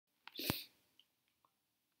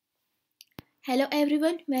Hello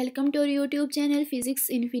everyone, welcome to our YouTube channel Physics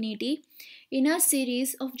Infinity. In our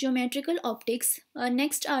series of geometrical optics, our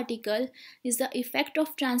next article is the effect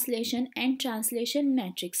of translation and translation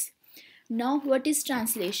matrix. Now, what is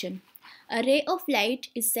translation? A ray of light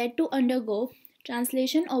is said to undergo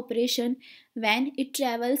translation operation when it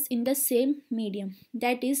travels in the same medium.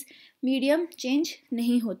 That is, medium change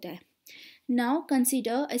नहीं होता है. Now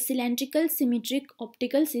consider a cylindrical symmetric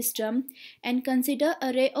optical system and consider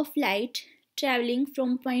a ray of light traveling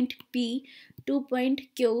from point P to point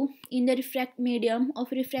Q in the medium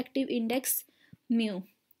of refractive index mu.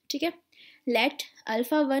 ठीक है? Let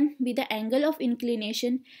alpha 1 be the angle of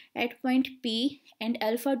inclination at point P and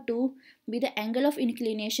alpha 2 be the angle of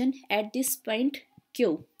inclination at this point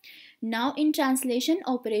Q. Now in translation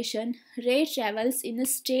operation, ray travels in a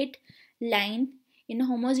straight line in a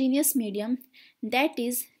homogeneous medium, that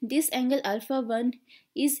is, this angle alpha 1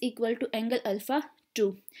 is equal to angle alpha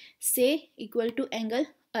 2, say equal to angle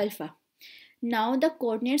alpha. Now the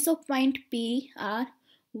coordinates of point P are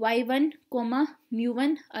y1,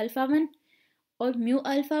 mu1 alpha 1 or mu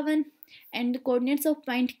alpha 1, and the coordinates of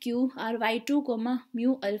point Q are y2,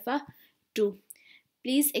 mu alpha 2.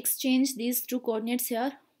 Please exchange these two coordinates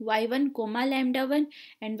here, y1, lambda 1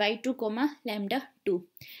 and y2, lambda 2.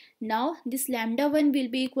 Now this lambda 1 will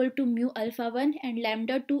be equal to mu alpha 1 and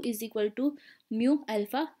lambda 2 is equal to mu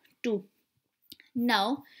alpha 2.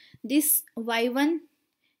 Now this y1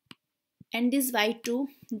 and this y2,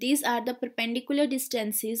 these are the perpendicular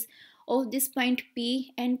distances of this point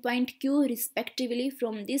P and point Q respectively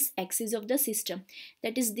from this axis of the system.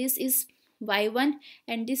 That is, this is y1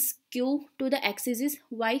 and this Q to the axis is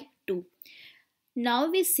y2.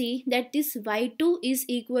 Now we see that this y2 is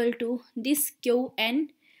equal to this Qn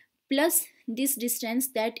plus this distance,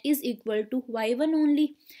 that is equal to y1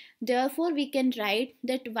 only. Therefore we can write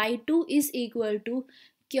that y2 is equal to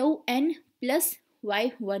Qn plus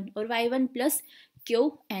y1 or y1 plus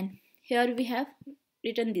Qn. Here we have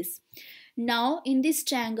written this. Now in this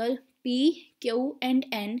triangle P, Q and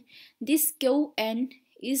N, this Qn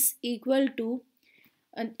is equal to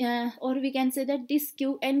or we can say that this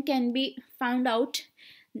Qn can be found out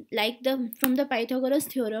like from the Pythagoras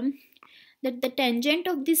theorem, that the tangent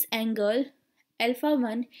of this angle alpha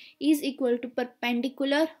 1 is equal to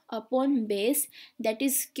perpendicular upon base, that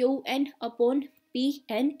is Qn upon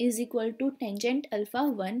Pn is equal to tangent alpha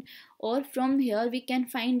 1, or from here we can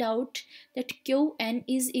find out that Qn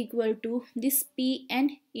is equal to this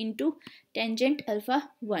Pn into tangent alpha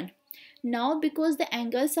 1. Now because the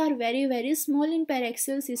angles are very small in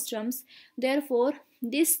paraxial systems, therefore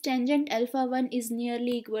this tangent alpha 1 is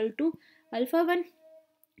nearly equal to alpha 1,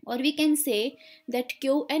 or we can say that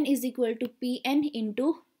Qn is equal to Pn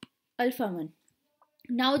into alpha 1.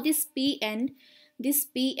 Now this Pn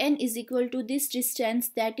is equal to this distance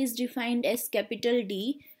that is defined as capital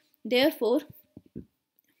D. Therefore,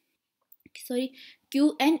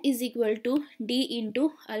 Qn is equal to D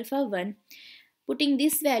into alpha 1. Putting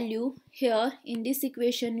this value here in this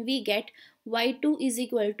equation, we get y2 is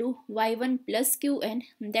equal to y1 plus Qn,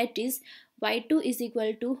 that is y2 is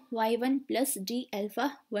equal to y1 plus d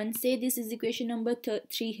alpha 1. Say this is equation number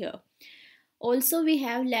 3 here. Also we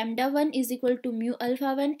have lambda 1 is equal to mu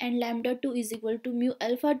alpha 1 and lambda 2 is equal to mu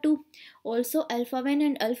alpha 2. Also alpha 1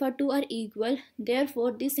 and alpha 2 are equal.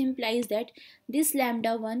 Therefore this implies that this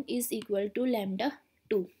lambda 1 is equal to lambda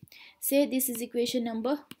 2. Say this is equation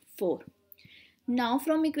number 4. Now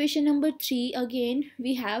from equation number 3 again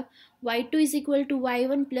we have y2 is equal to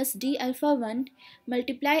y1 plus d alpha 1,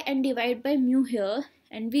 multiply and divide by mu here,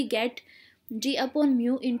 and we get d upon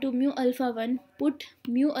mu into mu alpha 1. Put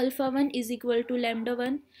mu alpha 1 is equal to lambda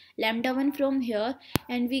 1 from here,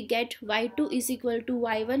 and we get y2 is equal to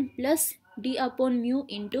y1 plus d upon mu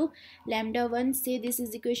into lambda 1. Say this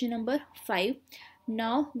is equation number 5.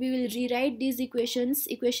 Now we will rewrite these equations,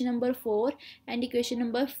 equation number 4 and equation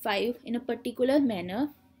number 5, in a particular manner.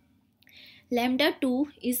 Lambda 2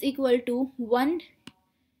 is equal to 1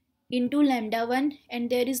 into lambda 1, and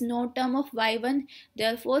there is no term of y1,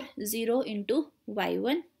 therefore 0 into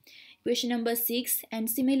y1. Equation number 6, and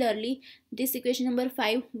similarly this equation number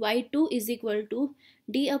 5, y2 is equal to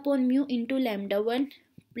d upon mu into lambda 1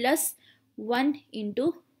 plus 1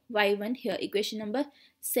 into y1 here, equation number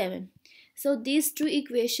 7. So these two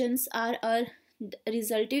equations are our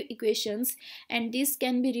resultant equations, and this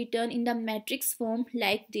can be written in the matrix form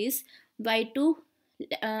like this: lambda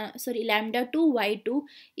 2 y2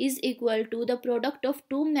 is equal to the product of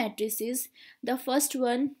two matrices. The first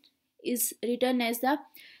one is written as the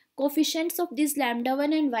Coefficients of these lambda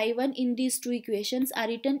 1 and y1 in these two equations are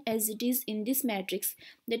written as it is in this matrix,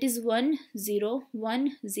 that is 1 0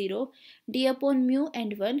 1 0 d upon mu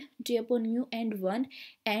and 1 d upon mu and 1,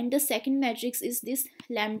 and the second matrix is this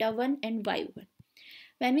lambda 1 and y1.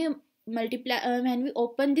 When we when we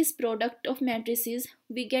open this product of matrices,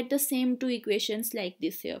 we get the same two equations like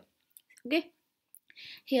this here. Okay.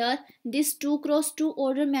 Here, this 2 cross 2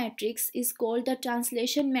 order matrix is called the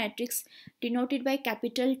translation matrix, denoted by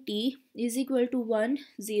capital T, is equal to 1,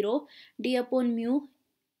 0, d upon mu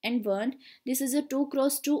and 1. This is a 2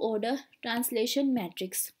 cross 2 order translation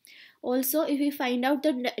matrix. Also, if we find out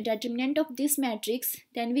the determinant of this matrix,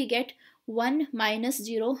 then we get 1 minus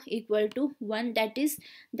 0 equal to 1. That is,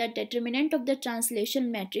 the determinant of the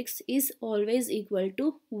translation matrix is always equal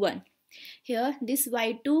to 1. Here this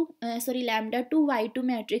lambda 2 y2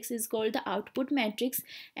 matrix is called the output matrix,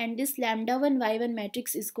 and this lambda 1 y1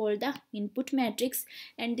 matrix is called the input matrix,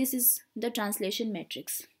 and this is the translation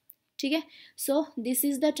matrix. Okay, so this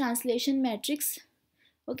is the translation matrix.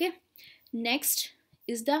 Okay, next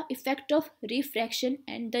is the effect of refraction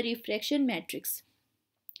and the refraction matrix.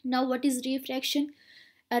 Now, what is refraction?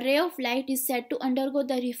 A ray of light is said to undergo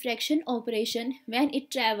the refraction operation when it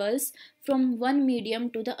travels from one medium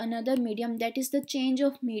to the another medium, that is, the change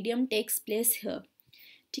of medium takes place here.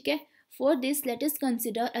 Okay? For this, let us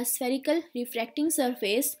consider a spherical refracting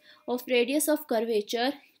surface of radius of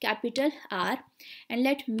curvature capital R, and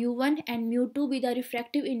let mu1 and mu2 be the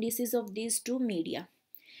refractive indices of these two media.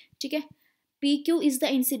 Okay? PQ is the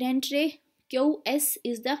incident ray, QS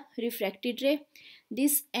is the refracted ray.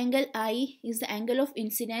 This angle I is the angle of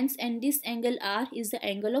incidence, and this angle R is the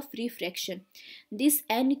angle of refraction. This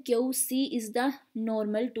NQC is the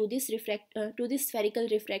normal to this spherical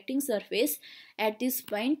refracting surface at this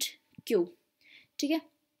point Q. Okay?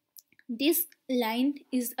 This line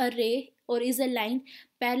is a ray or is a line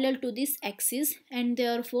parallel to this axis, and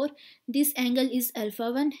therefore this angle is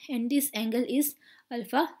alpha 1 and this angle is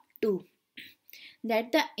alpha 2.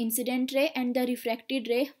 That the incident ray and the refracted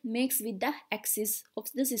ray makes with the axis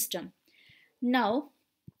of the system. Now,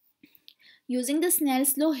 using the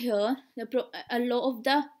Snell's law here, a law of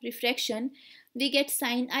the refraction, we get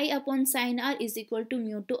sin I upon sin R is equal to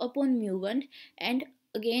mu2 upon mu1, and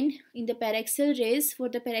again in the paraxial rays, for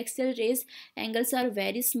the paraxial rays angles are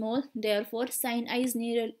very small, therefore sin I is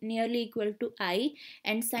nearly equal to I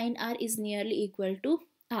and sin R is nearly equal to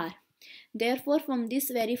R. Therefore, from this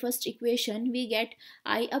very first equation, we get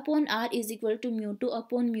I upon R is equal to mu2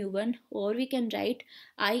 upon mu1, or we can write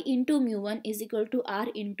I into mu1 is equal to R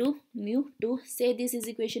into mu2. Say this is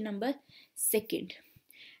equation number 2.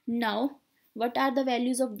 Now, what are the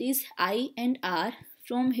values of these I and R?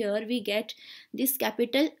 From here, we get this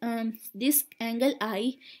this angle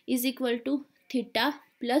I is equal to theta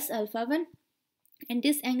plus alpha 1, and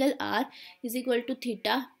this angle R is equal to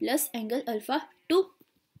theta plus angle alpha 2.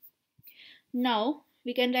 Now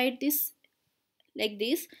we can write this like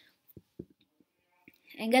this: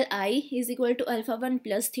 angle I is equal to alpha 1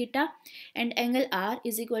 plus theta, and angle R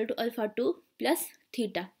is equal to alpha 2 plus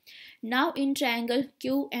theta. Now in triangle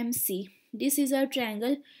QMC, this is our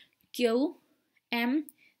triangle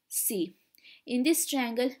QMC. In this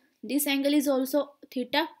triangle, this angle is also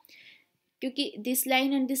theta, because this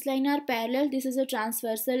line and this line are parallel. This is a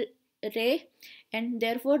transversal ray, and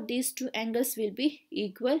therefore these two angles will be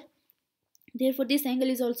equal. Therefore, this angle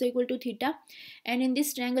is also equal to theta. And in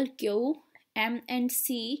this triangle Q, M and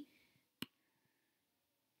C,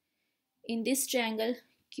 in this triangle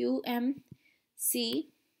QMC,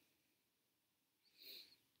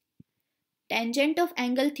 tangent of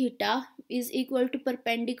angle theta is equal to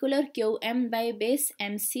perpendicular QM by base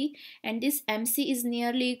MC, and this MC is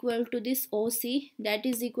nearly equal to this OC, that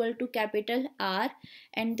is equal to capital R,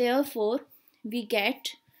 and therefore we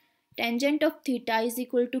get tangent of theta is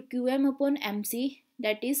equal to QM upon MC,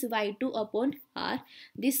 that is y2 upon R.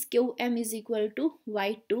 This QM is equal to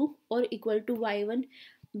y2 or equal to y1.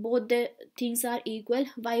 Both the things are equal,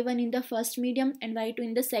 y1 in the first medium and y2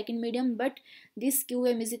 in the second medium, but this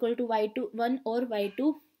QM is equal to y1 or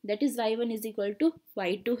y2, that is y1 is equal to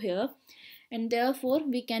y2 here, and therefore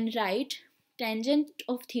we can write tangent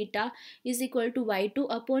of theta is equal to y2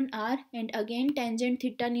 upon R, and again tangent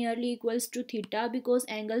theta nearly equals to theta because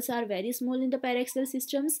angles are very small in the paraxial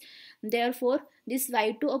systems. Therefore this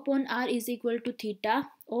y2 upon R is equal to theta,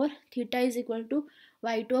 or theta is equal to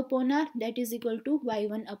y2 upon R, that is equal to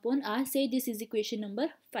y1 upon R. Say this is equation number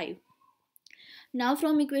 5. Now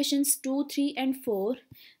from equations 2, 3 and 4,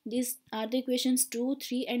 these are the equations 2,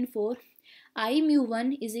 3 and 4. I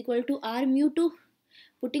mu1 is equal to R mu2.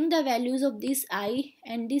 Putting the values of this I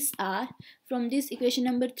and this R from this equation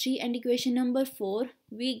number 3 and equation number 4,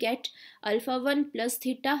 we get alpha 1 plus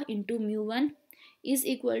theta into mu 1 is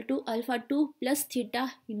equal to alpha 2 plus theta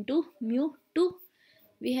into mu 2.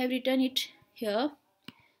 We have written it here.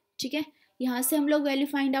 ठीक है, यहाँ से हम लोग value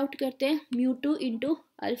find out करते हैं mu 2 into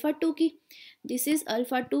alpha 2 की. This is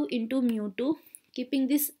alpha 2 into mu 2. Keeping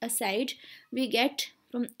this aside, we get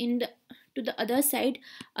from in the two the other side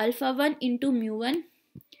alpha 1 into mu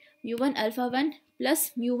 1 alpha 1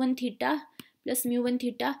 plus mu 1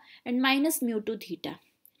 theta and minus mu 2 theta.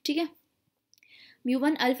 ठीक है, mu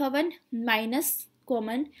 1 alpha 1 minus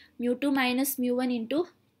common mu 2 minus mu 1 into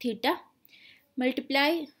theta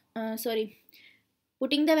multiply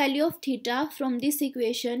putting the value of theta from this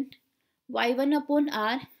equation y1 upon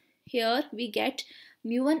r. Here we get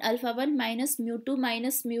mu 1 alpha 1 minus mu 2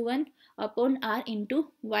 minus mu 1 upon r into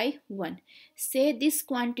y1. Say this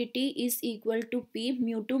quantity is equal to p,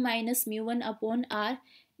 mu 2 minus mu 1 upon r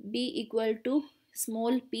be equal to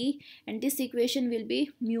small p, and this equation will be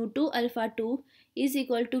mu 2 alpha 2 is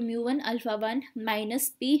equal to mu 1 alpha 1 minus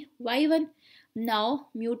p y1. Now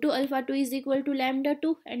mu 2 alpha 2 is equal to lambda 2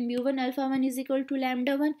 and mu 1 alpha 1 is equal to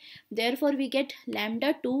lambda 1. Therefore we get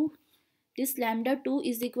lambda 2. This lambda 2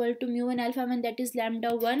 is equal to mu 1 alpha 1, that is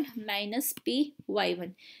lambda 1 minus p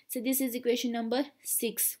y1. So this is equation number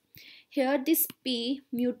 6. Here this p,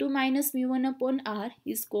 mu 2 minus mu 1 upon r,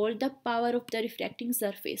 is called the power of the refracting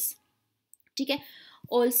surface. ठीक है.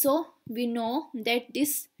 Also we know that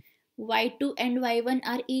this y2 and y1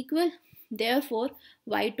 are equal. Therefore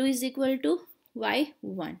y2 is equal to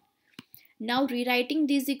y1. Now rewriting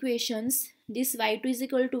these equations, this y2 is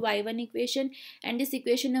equal to y1 equation and this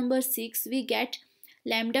equation number 6, we get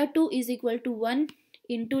lambda 2 is equal to 1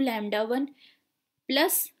 into lambda 1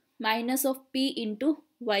 plus minus of p into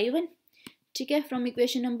y1. ठीक है, from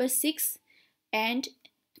equation number 6, and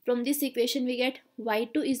from this equation we get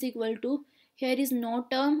y2 is equal to, here is no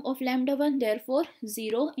term of lambda 1, therefore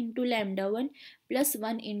 0 into lambda 1 plus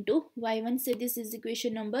 1 into y1. So this is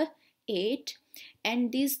equation number 8,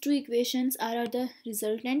 and these two equations are the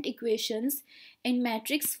resultant equations. In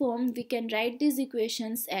matrix form we can write these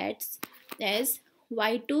equations as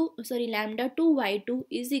lambda 2 y2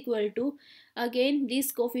 is equal to, again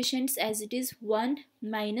these coefficients as it is 1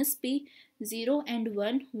 minus p 0 and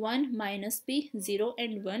 1 minus p 0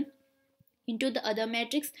 and 1 into the other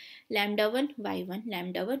matrix lambda 1 y1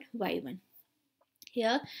 lambda 1 y1.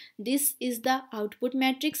 Here this is the output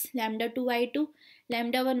matrix lambda 2 y2,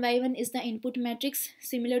 lambda 1 y1 is the input matrix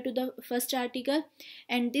similar to the first article,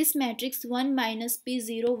 and this matrix 1 minus p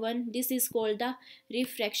 0 1, this is called the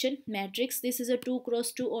refraction matrix. This is a 2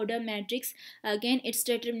 cross 2 order matrix. Again its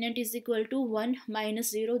determinant is equal to 1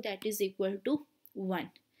 minus 0, that is equal to 1.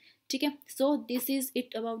 ठीक है, so this is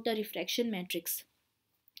it about the refraction matrix.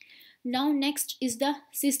 Now next is the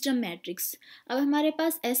system matrix. अब हमारे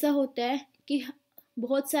पास ऐसा होता है कि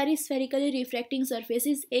बहुत सारी स्फेरिकली रिफ्रैक्टिंग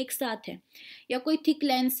सरफेसेस एक साथ हैं, या कोई थिक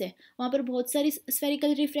लेंस है, वहाँ पर बहुत सारी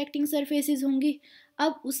स्फेरिकल रिफ्रैक्टिंग सरफेसेस होंगी.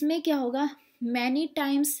 अब उसमें क्या होगा, many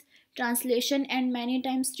times translation and many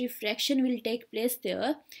times refraction will take place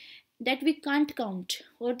there, that we can't count,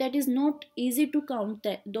 or that is not easy to count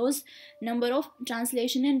those number of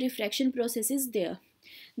translation and refraction processes there.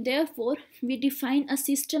 Therefore we define a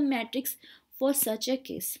system matrix for such a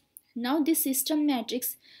case. Now this system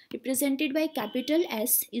matrix represented by capital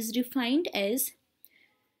S is defined as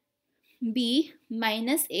B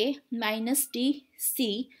minus A minus D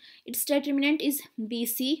C. Its determinant is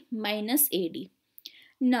BC minus AD.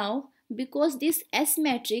 Now because this S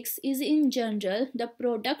matrix is in general the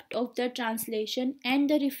product of the translation and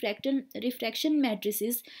the refraction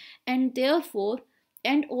matrices, and therefore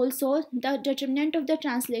and also the determinant of the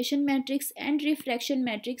translation matrix and refraction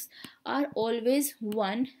matrix are always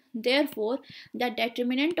 1. Therefore the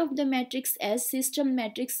determinant of the matrix as system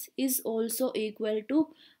matrix is also equal to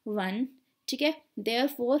 1. ठीक है,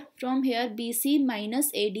 therefore from here BC minus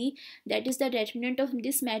AD, that is the determinant of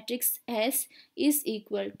this matrix S, is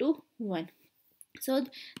equal to 1. So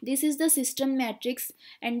this is the system matrix,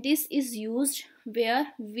 and this is used where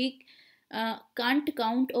we can't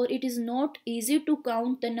count, or it is not easy to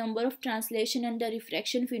count the number of translation and the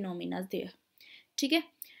refraction phenomena there. ठीक है,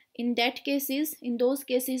 in those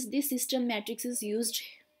cases this system matrix is used.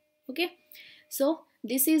 Okay, so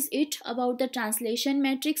this is it about the translation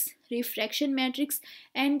matrix, refraction matrix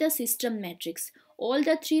and the system matrix. All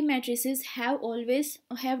the three matrices always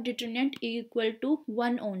have determinant equal to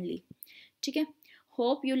 1 only. ठीक है,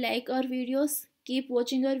 hope you like our videos. Keep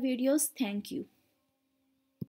watching our videos. Thank you.